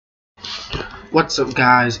What's up,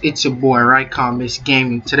 guys? It's your boy Rycomics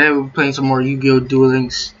Gaming. Today we're playing some more Yu-Gi-Oh! Duel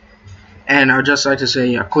Links, and I'd just like to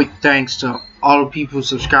say a quick thanks to all the people who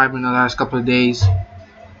subscribed in the last couple of days.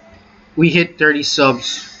 We hit 30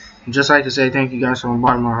 subs. I'd just like to say thank you guys from the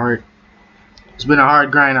bottom of my heart. It's been a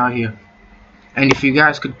hard grind out here, and if you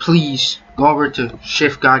guys could please go over to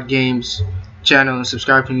Shift God Games channel and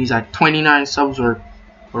subscribe to him. He's at 29 subs,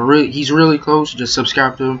 he's really close. Just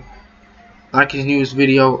subscribe to him. Like his newest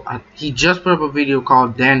video. He just put up a video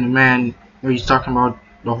called Dan the Man, where he's talking about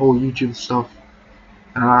the whole YouTube stuff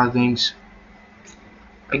and a lot of things.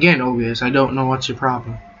 Again, obvious, I don't know what's your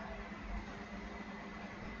problem.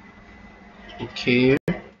 Okay.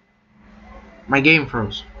 My game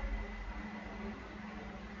froze.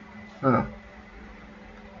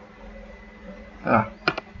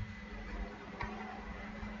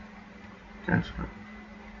 Transfer.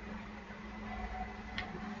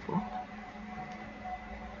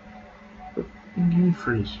 Game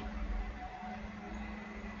freeze.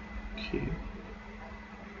 Okay.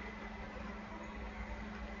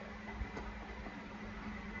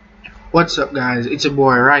 What's up, guys? It's your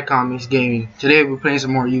boy Rycomics Gaming. Today we're playing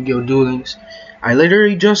some more Yu-Gi-Oh! Duel Links. I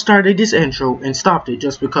literally just started this intro and stopped it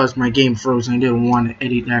just because my game froze and I didn't want to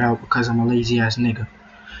edit that out because I'm a lazy ass nigga.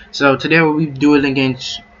 So today we'll be dueling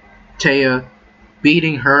against Taya,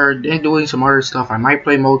 beating her, then doing some other stuff. I might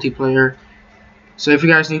play multiplayer. So if you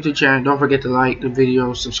guys new to the channel, don't forget to like the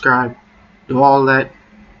video, subscribe, do all that.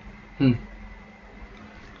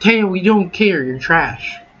 Taya, we don't care, you're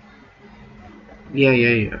trash.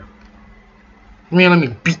 Yeah. Let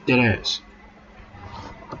me beat that ass.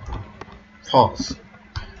 Pause.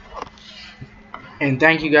 And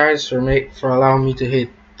thank you guys for allowing me to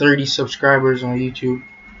hit 30 subscribers on YouTube.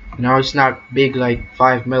 Now it's not big like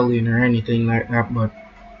 5 million or anything like that, but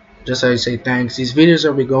just I say thanks. These videos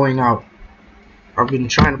will be going out. I've been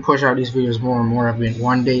trying to push out these videos more and more. I've been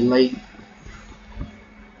one day late,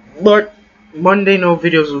 but Monday no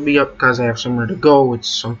videos will be up because I have somewhere to go with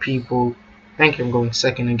some people. Thank you. I'm going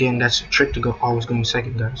second again. That's a trick to go always going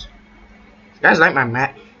second, guys. You guys like my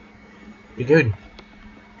mat? You good?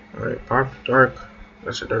 Alright, power for dark.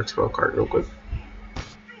 That's a dark spell card real quick.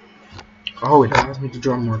 Oh, it allows me to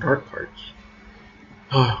draw more dark cards.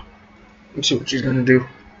 Let's see what she's gonna do.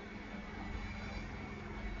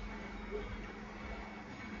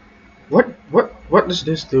 What does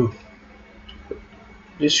this do?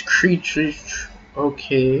 This creature,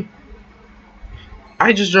 okay.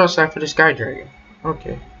 I just draw a side for the Sky Dragon.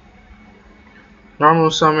 Okay.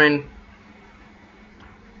 Normal summon.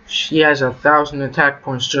 She has 1,000 attack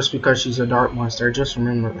points just because she's a dark monster. Just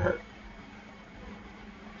remember that.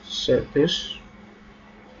 Set this.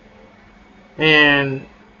 And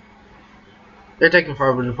they're taking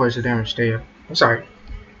 500 points of damage. I'm sorry.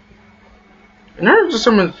 In order to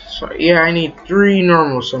summon, yeah, I need 3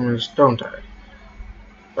 normal summons, don't I?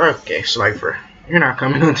 Okay, Slifer, you're not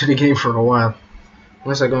coming into the game for a while,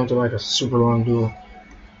 unless I go into like a super long duel.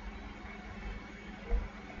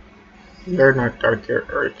 You're not dark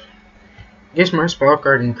yet, right? I guess my spell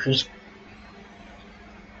card increased.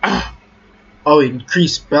 Oh, it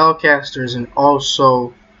increased spellcasters and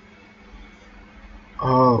also.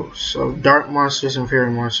 Oh, so dark monsters and fairy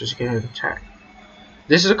monsters get an attack.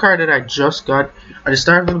 This is a card that I just got at the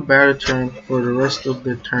start of the battle turn for the rest of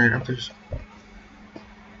the turn after this.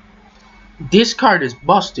 This card is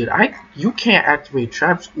busted. You can't activate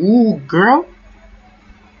traps. Ooh, girl.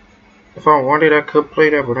 If I wanted, I could play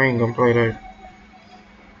that, but I ain't gonna play that.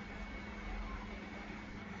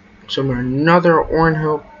 Summon another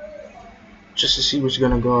Ornhill just to see what's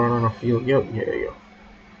gonna go out on the field. Yo.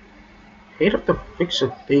 Hate up to fix a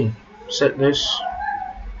thing. Set this.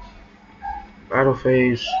 Battle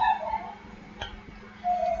phase.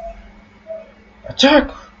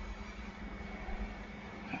 Attack!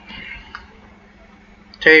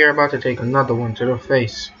 Tell you're about to take another one to the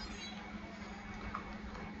face.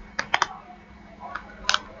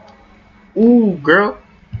 Ooh, girl.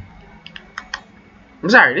 I'm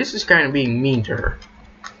sorry, this is kind of being mean to her.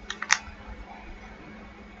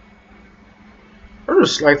 What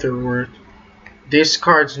is Slifer worth? This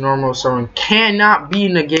card's normal summon cannot be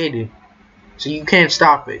negated. So you can't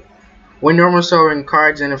stop it. When normal summon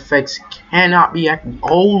cards and effects cannot be activated.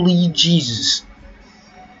 Holy Jesus.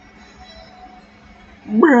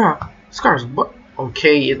 Bruh. This card's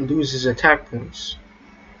okay, it loses attack points.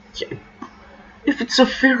 Yeah. If it's a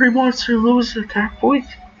fairy monster, it loses attack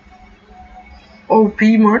points. OP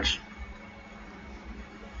much.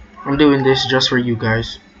 I'm doing this just for you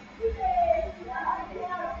guys.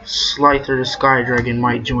 Slifer the Sky Dragon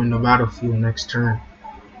might join the battlefield next turn.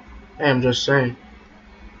 I'm just saying.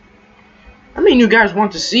 I mean, you guys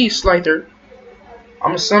want to see Slifer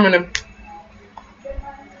I'm summon him.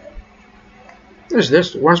 What is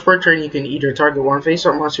this? Once per turn, you can either target one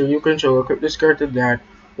face-up monster you control, equip this card to that,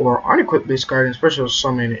 or unequip this card and special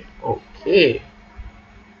summon it. Okay.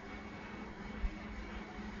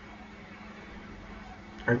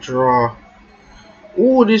 I draw.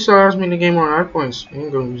 Ooh, this allows me to gain more life points. I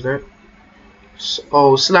ain't gonna use that.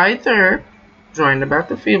 Oh, Slider. Join the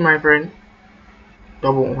battlefield, my friend.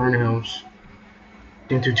 Double Horn Hills.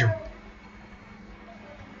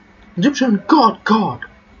 Egyptian God.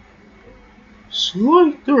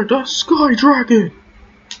 Slider the Sky Dragon.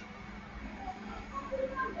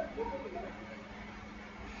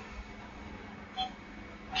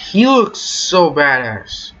 He looks so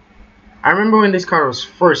badass. I remember when this card was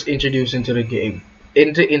first introduced into the game,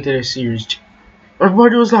 into the series.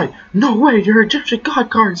 Everybody was like, "No way, they're Egyptian God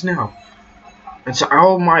cards now." And so,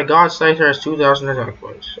 oh my God, Slider has 2,000 attack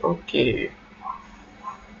points. Okay.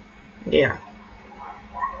 Yeah.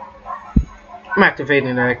 I'm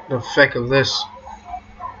activating the effect of this.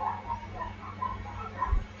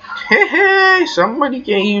 Hey, somebody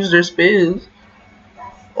can use their spells.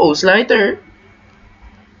 Oh, Slider.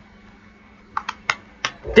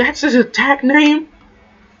 That's his attack name?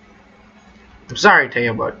 I'm sorry,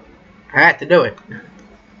 Taya, but I had to do it.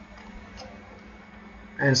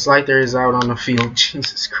 And Slider is out on the field.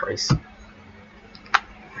 Jesus Christ.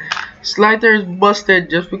 Slider is busted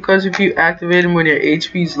just because if you activate him when your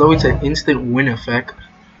HP is low, it's an instant win effect.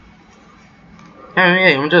 I mean,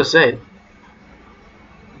 hey, I'm just saying.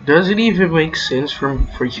 Does it even make sense for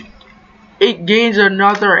you? It gains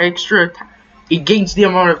another extra attack. It gains the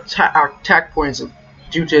amount of attack points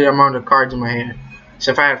due to the amount of cards in my hand.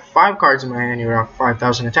 So if I had 5 cards in my hand, you would have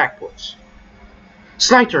 5,000 attack points.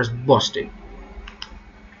 Slider's busted.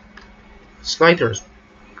 Slider's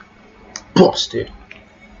busted.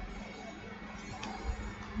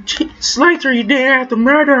 Slider, you didn't have to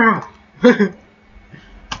murder her.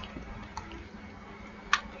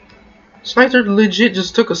 Slider legit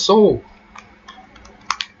just took a soul.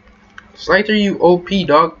 Slider, you OP,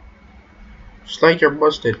 dog. Slider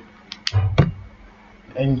busted.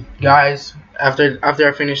 And guys, after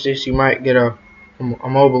I finish this, you might get a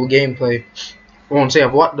mobile gameplay. I won't say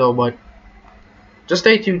of what though, but just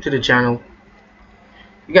stay tuned to the channel.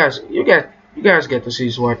 You guys get to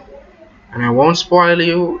see what. And I won't spoil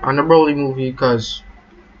you on the Broly movie because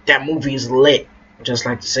that movie is lit. I just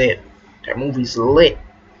like to say it. That movie's lit.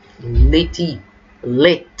 Litty.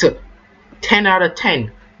 Lit. 10 out of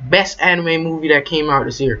 10. Best anime movie that came out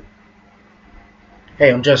this year.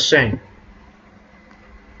 Hey, I'm just saying.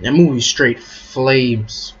 That movie's straight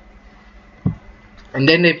flames. And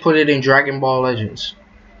then they put it in Dragon Ball Legends.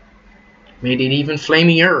 Made it even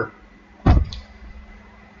flamier.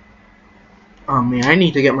 Oh man, I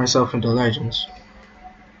need to get myself into Legends.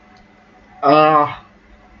 I'm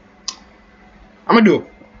gonna do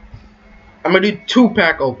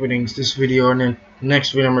 2-pack openings this video, and then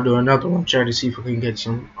next video I'm gonna do another one. Try to see if I can get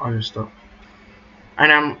some other stuff. And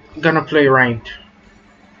I'm gonna play ranked.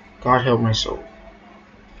 God help my soul.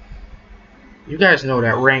 You guys know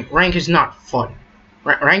that rank is not fun.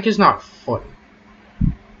 Rank is not fun.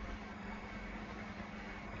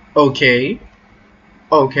 Okay.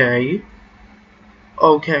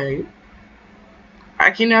 I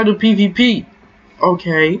can now do PvP.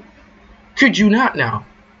 Okay. Could you not now?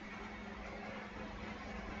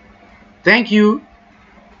 Thank you.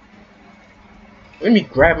 Let me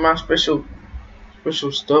grab my special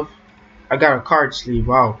stuff. I got a card sleeve.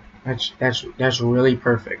 Wow. That's really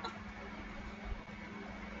perfect.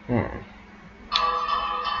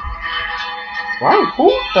 Why? Who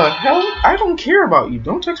the hell? I don't care about you.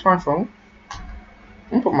 Don't text my phone. I'm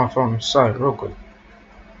gonna put my phone aside real quick.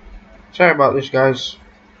 Sorry about this, guys.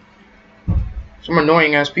 Some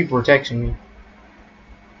annoying ass people are texting me.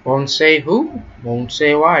 Won't say who, won't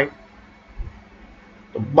say why.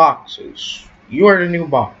 The boxes. You are the new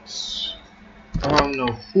box. I don't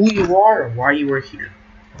know who you are or why you are here.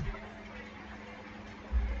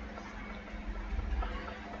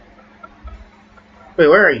 Wait,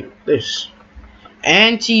 where are you? This.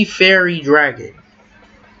 Anti-Fairy Dragon.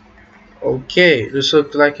 Okay, this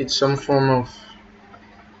looks like it's some form of...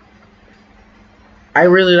 I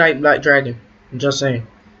really like Black Dragon. I'm just saying.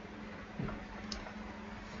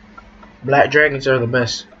 Black Dragons are the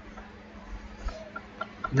best.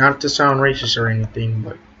 Not to sound racist or anything,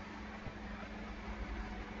 but...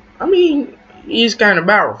 I mean, he's kind of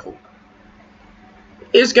powerful.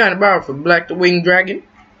 It's kind of powerful. Black the Winged Dragon.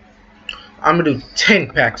 I'm going to do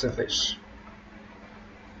 10 packs of this.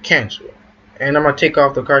 Cancel. And I'm going to take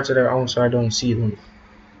off the cards that I own so I don't see them.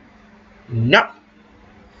 No.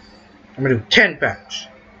 I'm going to do 10 packs.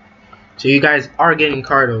 So you guys are getting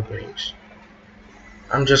card openings.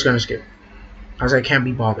 I'm just gonna skip, because I can't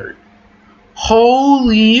be bothered.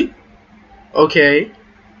 Holy. Okay.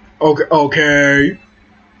 Okay.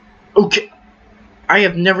 I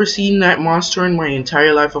have never seen that monster in my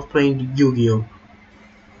entire life of playing Yu-Gi-Oh!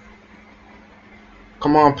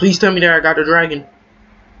 Come on, please tell me that I got the dragon.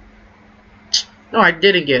 No, I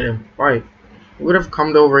didn't get him. Why? Would have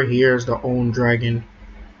come over here as the own dragon.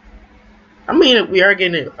 I mean, we are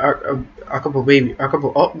getting a couple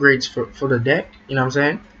upgrades for the deck. You know what I'm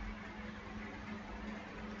saying?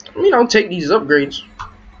 I mean, I'll take these upgrades.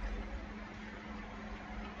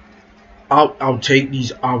 I'll take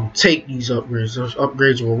these upgrades. Those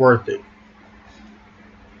upgrades were worth it.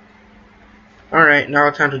 All right, now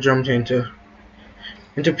it's time to jump into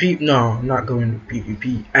No, I'm not going to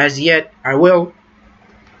PvP as yet. I will,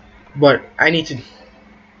 but I need to.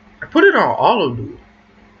 I put it on auto duel.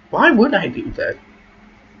 Why would I do that?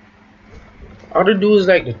 Auto duel is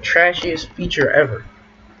like the trashiest feature ever.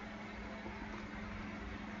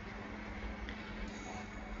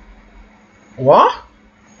 What?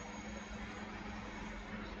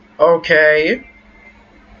 Okay.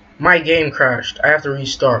 My game crashed. I have to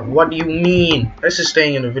restart. What do you mean? This is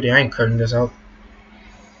staying in the video. I ain't cutting this out.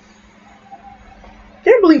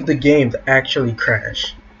 Can't believe the game actually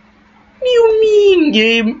crashed. What do you mean,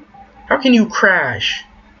 game? How can you crash?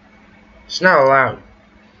 It's not allowed.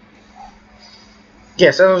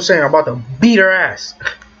 Yes, that's what I'm saying. I'm about to beat her ass.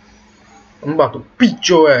 I'm about to beat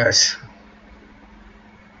your ass.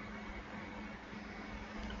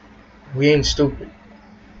 We ain't stupid.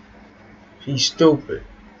 He's stupid.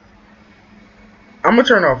 I'm gonna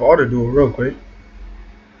turn off auto duel real quick,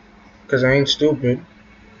 cause I ain't stupid.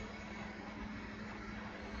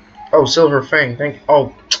 Oh, Silver Fang, thank you.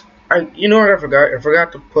 Oh, you know what I forgot? I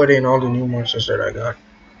forgot to put in all the new monsters that I got.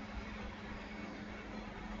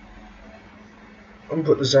 I'm gonna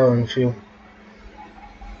put this out in the field.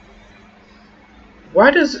 Why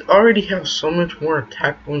does it already have so much more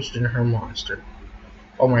attack points than her monster?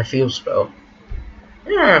 Oh, my field spell.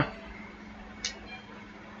 Yeah.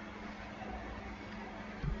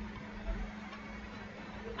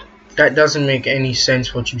 That doesn't make any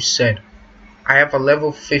sense what you said. I have a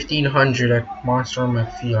level 1500 monster on my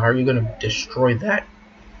field. How are you gonna destroy that?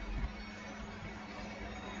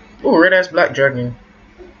 Oh, red ass black dragon.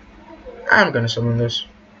 I'm gonna summon this.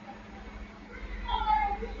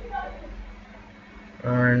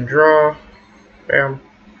 And draw. Bam.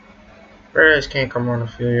 Red ass can't come on the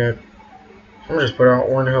field yet. I'm gonna just put out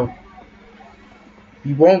one help.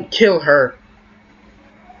 You won't kill her.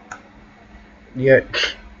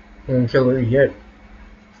 Yet. You won't kill her yet.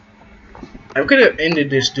 I could have ended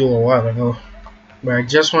this duel a while ago, but I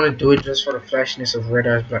just want to do it just for the flashiness of Red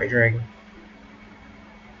Eyes Black Dragon.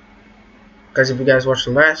 Because if you guys watched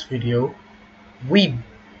the last video, we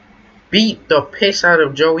beat the piss out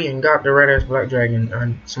of Joey and got the Red Eyes Black Dragon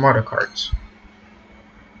and some other cards.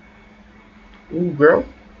 Ooh, girl.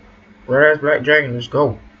 Red Eyes Black Dragon, let's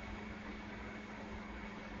go.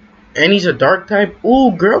 And he's a dark type.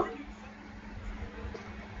 Ooh, girl.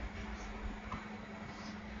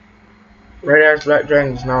 Red Ass Black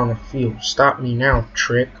Dragon is now on the field. Stop me now,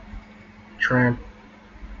 trick. Tramp.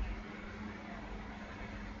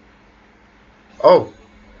 Oh.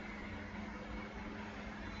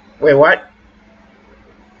 Wait, what?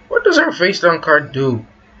 What does our face down card do?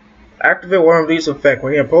 Activate one of these effects.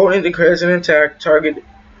 When your opponent declares an attack, target.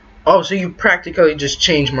 Oh, so you practically just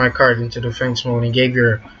changed my card into defense mode and gave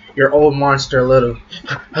your old monster a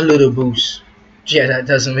little boost. Yeah, that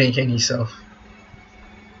doesn't make any sense.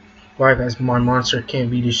 Why, guys, my monster can't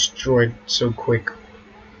be destroyed so quick.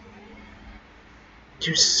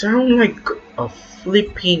 You sound like a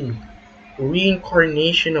flipping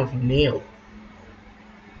reincarnation of Nail.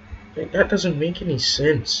 That doesn't make any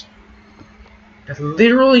sense. I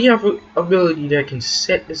literally have an ability that can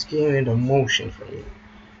set this game into motion for me.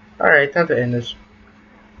 Alright, time to end this.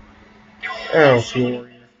 Oh,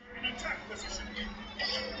 Fury.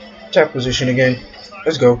 Tap position again.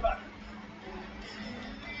 Let's go.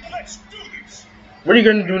 What are you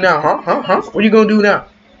gonna do now, huh? What are you gonna do now?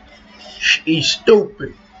 He's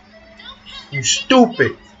stupid. You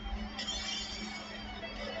stupid.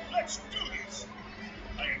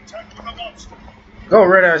 Go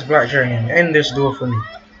Red Eyes Black Dragon. End this duel for me.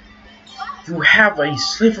 You have a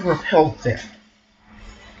sliver of health there.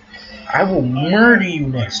 I will murder you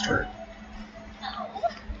next turn.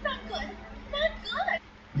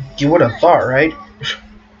 You would have thought, right?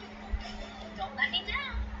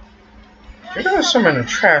 You're gonna summon a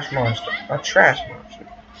trash monster. A trash monster.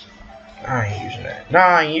 I ain't using that. Nah,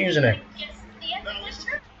 I ain't using that.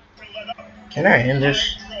 Can I end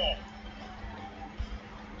this?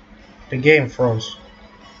 The game froze.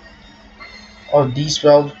 Oh,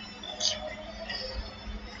 despelled.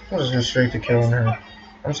 I'll just go straight to killing her.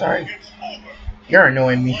 I'm sorry. You're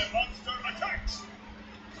annoying me.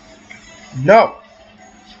 No!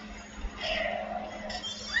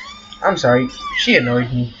 I'm sorry. She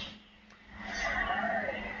annoyed me.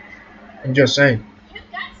 I'm just saying.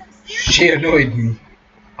 She annoyed me.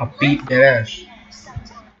 I beat that ass.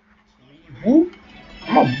 Whoop.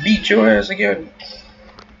 I'm gonna beat your ass again.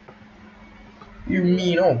 You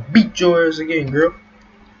mean I'll beat your ass again, girl?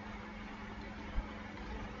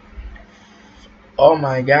 Oh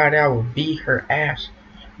my god, I will beat her ass.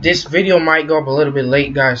 This video might go up a little bit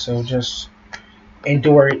late, guys, so just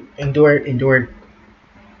endure it, endure it, endure it.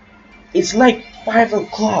 It's like 5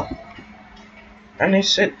 o'clock. And they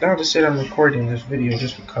said, now they said I'm recording this video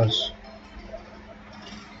just because.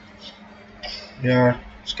 Yeah,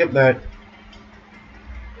 skip that.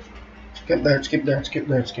 Skip that, skip that, skip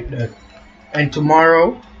that, skip that. And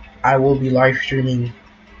tomorrow, I will be live streaming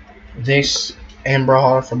this and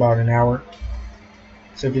Brawlhalla for about an hour.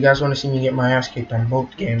 So if you guys want to see me get my ass kicked on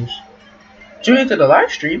both games, tune into the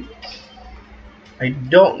live stream. I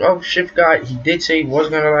don't know if Shift got, he did say he was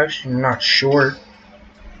going to live stream, I'm not sure.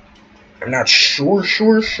 I'm not sure,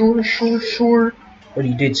 but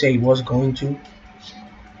he did say he was going to.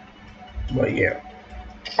 But yeah,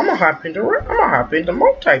 I'm gonna hop into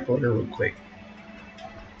multiplayer real quick.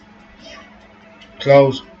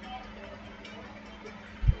 Close.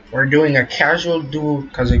 We're doing a casual duel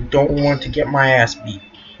because I don't want to get my ass beat.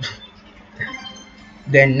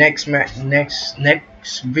 Then next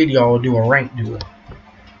video I'll do a rank duel.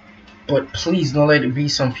 But please don't let it be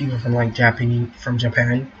some people from like Japan,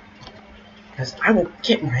 because I will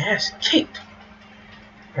get my ass kicked.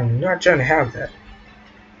 I'm not trying to have that.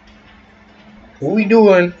 What we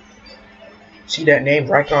doing? See that name,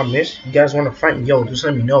 Rycon Miss? You guys want to fight me? Yo, just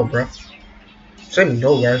let me know, bro. Just let me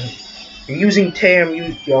know, guys. You're using Tam,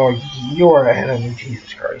 you're an enemy,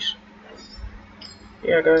 Jesus Christ.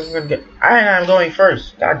 Yeah, guys, I'm going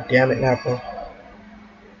first. God damn it, Nappa.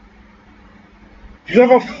 You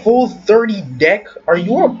have a full 30 deck? Are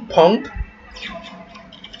you a punk?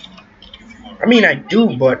 I mean, I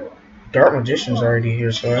do, but Dark Magician's already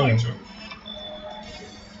here, so I don't know.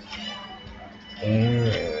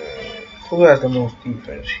 Who has the most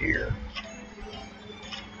defense here?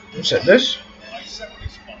 You said this?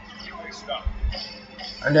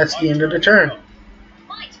 And that's the end of the turn.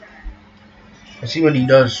 Let's see what he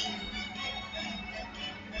does.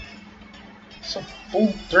 It's a full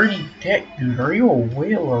 30 deck, dude. Are you a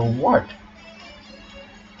whale or what?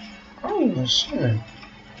 I don't even summon.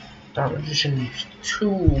 Dark Magician needs 2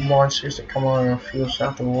 monsters that come on our field, so I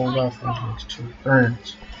have to roll out for the next 2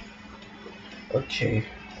 turns. Okay,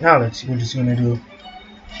 now let's see what he's gonna do.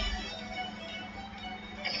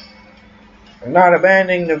 I'm not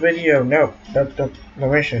abandoning the video. No, that's the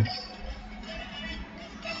mission.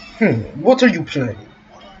 What are you playing?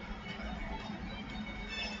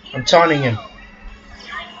 I'm taunting him.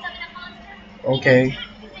 Okay.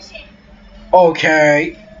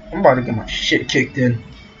 Okay. I'm about to get my shit kicked in.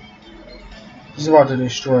 He's about to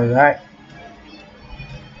destroy that.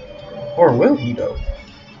 Or will he, though?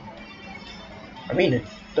 I mean, it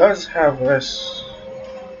does have less.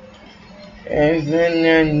 And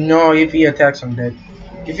then, no, if he attacks, I'm dead.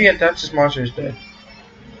 If he attacks, this monster is dead.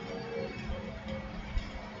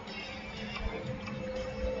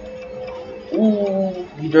 Ooh,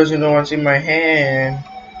 he doesn't know what's in my hand.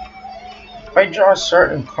 If I draw a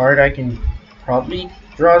certain card, I can probably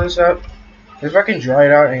draw this out. If I can draw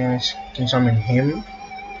it out and I can summon him,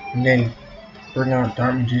 and then bring out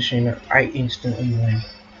Dark Magician, I instantly win.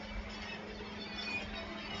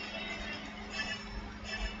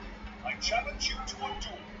 I challenge you to a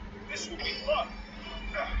duel. This will be fun.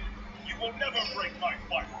 You will never break my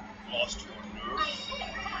fight. Lost your nerve?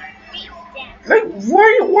 Like,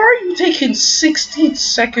 why are you taking 16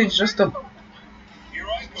 seconds just to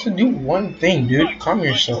do one thing, dude? Calm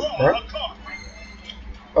yourself, bro.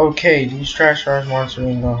 Okay, these trash monsters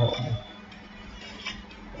ain't gonna help me.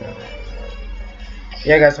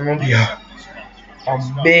 Yeah, guys, I'm gonna be a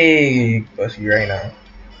big pussy right now.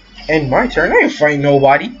 And my turn, I ain't fighting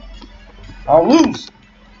nobody. I'll lose.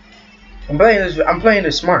 I'm playing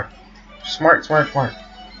this smart. Smart.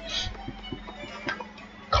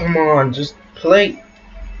 Come on, just play.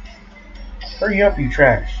 Hurry up, you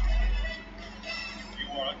trash.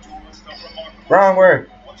 Wrong word.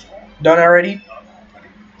 Done already?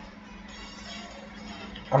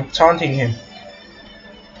 I'm taunting him.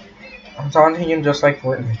 I'm taunting him just like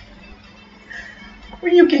Fortnite.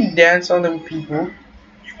 Where you can dance on them people.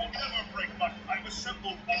 You will never break my. I've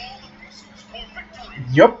assembled all the pieces for victory.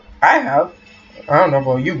 Yup, I have. I don't know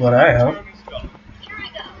about you, but I have. Turn is done. Here I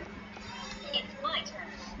go. It's my turn.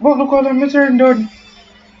 But look what I'm turn done.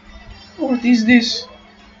 What is this?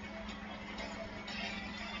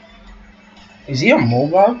 Is he a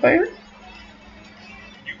mobile player?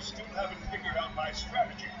 You still haven't figured out my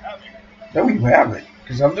strategy, have you? No, you haven't.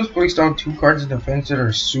 Because I've just placed down 2 cards of defense that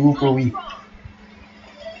are super weak.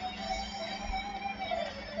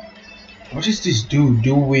 What is this dude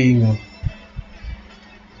doing?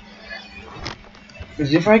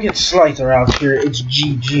 Because if I get Slicer out here, it's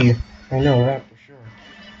GG. I know that for sure.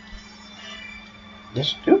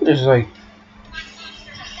 This dude is like...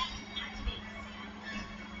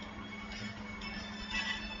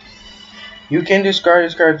 You can discard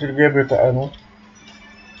his card to the graveyard to idle.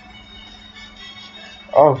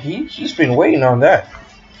 Oh, he's been waiting on that.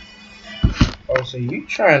 Oh, so you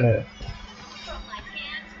trying to...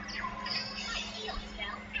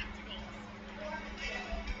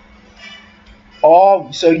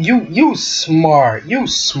 Oh, so you smart. You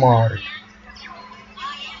smart.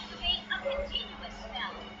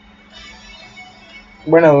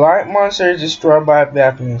 When a light monster is destroyed by a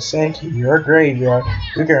vacuum and sent to your graveyard,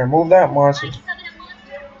 you can remove that monster.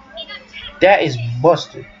 That is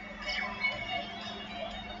busted.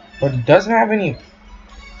 But it doesn't have any...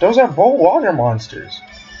 Those are both water monsters.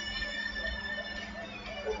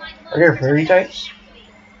 Are there fairy types?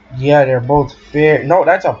 Yeah, they're both fair. No,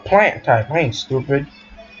 that's a plant type. I ain't stupid.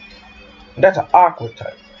 That's an aqua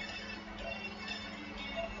type.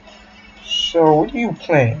 So, what are you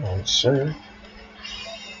playing on, sir?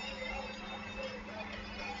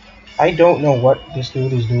 I don't know what this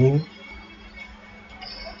dude is doing.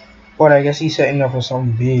 But I guess he's setting up for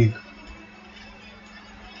something big.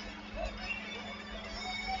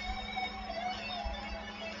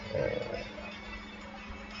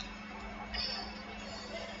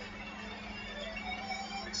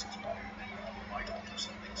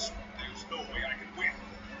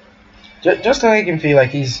 Just to make him feel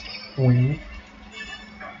like he's winning.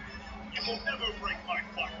 You will never break my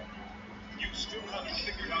fire. You still haven't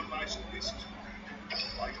figured out my this.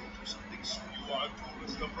 If I don't do something soon, you are a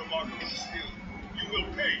duelist of remarkable skill. You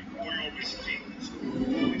will pay for your misdeeds.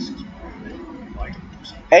 This is why if I don't do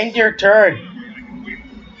something. End your turn. I can win.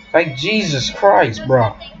 Like Jesus Christ,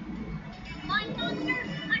 bro.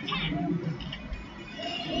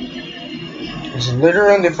 It's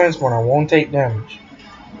literal in defense mode. I won't take damage.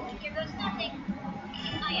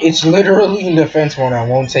 It's literally in defense mode. I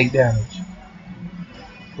won't take damage.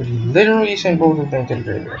 But he literally sent both of them to the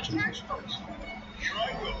graveyard. Jesus Christ. Here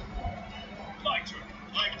I go. My turn.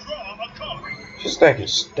 I draw a card. This deck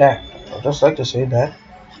is stacked. I'd just like to say that.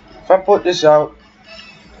 If I put this out,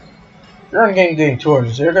 you're on game getting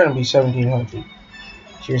 200, so you're going to be 1700.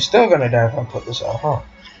 So you're still going to die if I put this out, huh?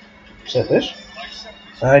 Set this.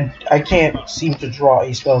 I can't seem to draw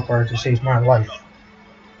a spell card to save my life.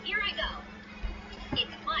 Here I go. It's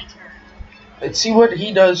my turn. Let's see what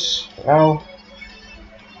he does now.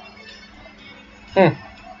 Yeah,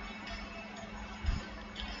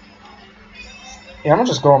 I'm gonna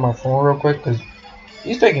just go on my phone real quick because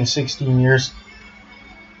he's taking 16 years.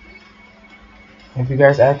 If you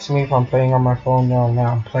guys ask me if I'm playing on my phone, no,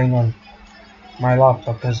 I'm playing on my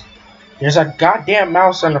laptop because there's a goddamn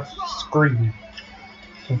mouse on the screen.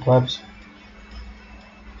 Some plebs.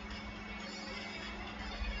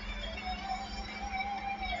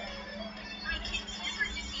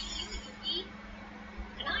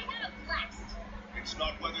 It's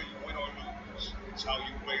not whether you win or lose. It's how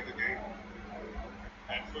you play the game.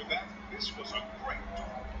 And for that, this was a great duel.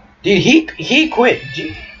 Did he quit?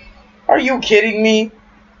 Are you kidding me?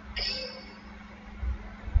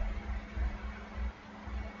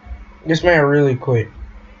 This man really quit.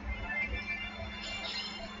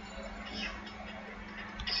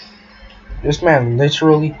 This man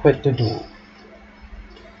literally quit the duel.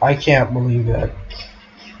 I can't believe that.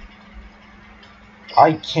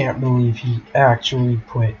 I can't believe he actually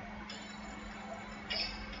quit.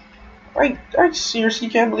 I seriously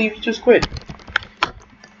can't believe he just quit.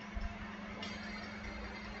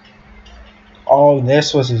 Oh,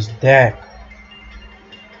 this was his deck.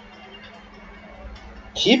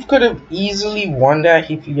 Keith could have easily won that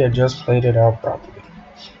if he had just played it out properly.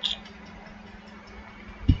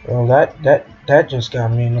 Well, that just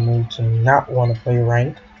got me in the mood to not want to play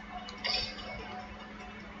rank.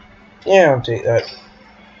 Yeah, I'll take that.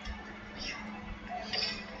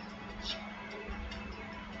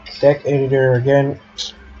 Deck editor again.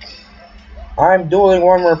 I'm dueling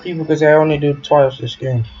one more people because I only do twice this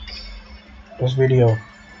game. This video.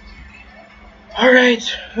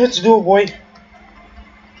 Alright, let's do it, boy.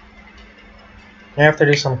 After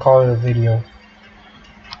this, I'm calling a video.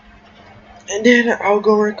 And then I'll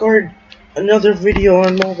go record another video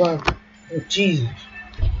on mobile. Oh, Jesus.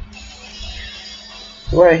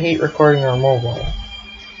 Do I hate recording on mobile?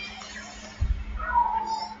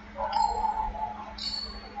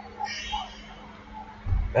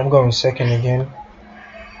 I'm going second again.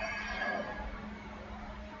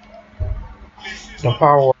 The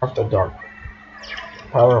power of the dark.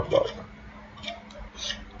 Power of dark.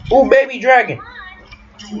 Ooh, baby dragon.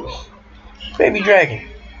 Baby dragon.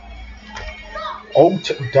 Oh,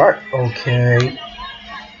 dark. Okay.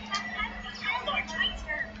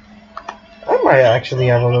 I might actually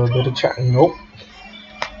have a little bit of chat. Nope.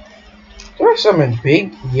 Do I summon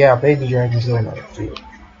big? Yeah, baby dragon's going on the field.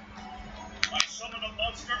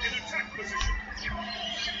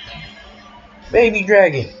 Baby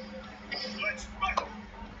dragon.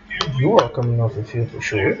 You are coming off the field for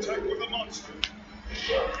sure.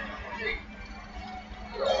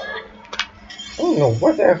 I don't know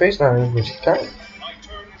what that face now is, but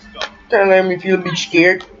kind of let me feel a bit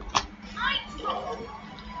scared.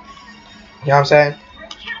 You know what I'm saying?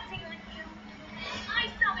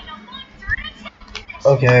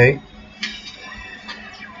 Okay.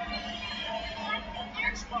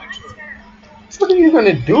 What are you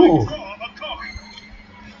gonna do?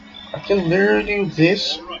 I can literally do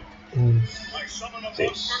this and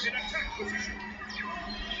this.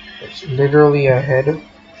 It's literally a head.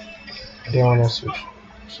 I don't want to switch.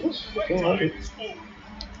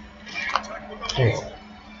 Damn.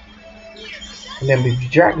 And then Baby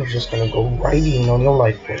Dragon's just gonna go right in on your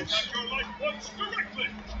life points.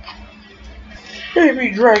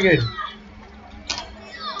 Baby Dragon!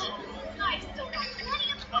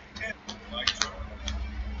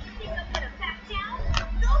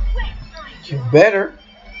 You better.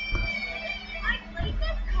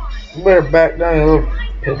 You better back down, you little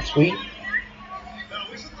pipsqueak.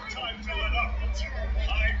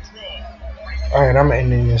 Alright, I'm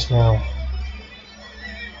ending this now.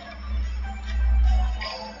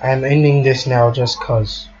 I'm ending this now just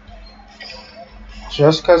cause.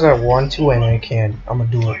 Just cause I want to and I can. I'm gonna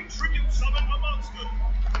do it.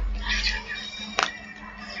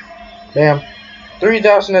 Bam.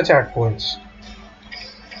 3,000 attack points.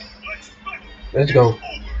 Let's go.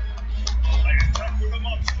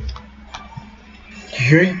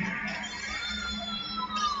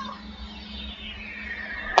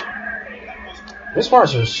 This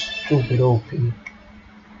monster's stupid OP. I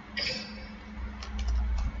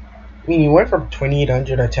mean, he went from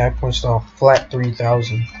 2,800 attack points to a flat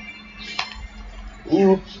 3,000.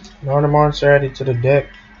 Ooh, another monster added to the deck.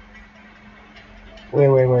 Wait.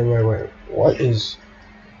 What is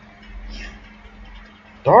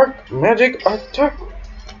dark magic attack?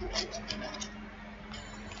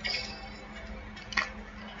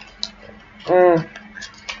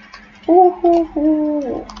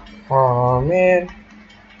 Oh man.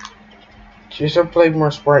 She should play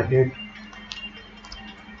more Sprite, dude.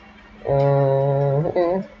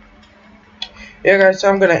 Yeah guys, so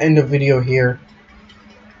I'm gonna end the video here.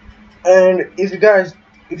 And if you guys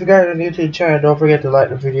are new to the channel, don't forget to like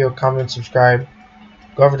the video, comment, subscribe.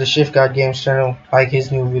 Go over to Shift God Games channel, like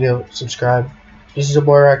his new video, subscribe. This is your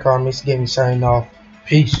boy Raycon, Mix Gaming signing off.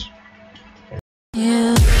 Peace.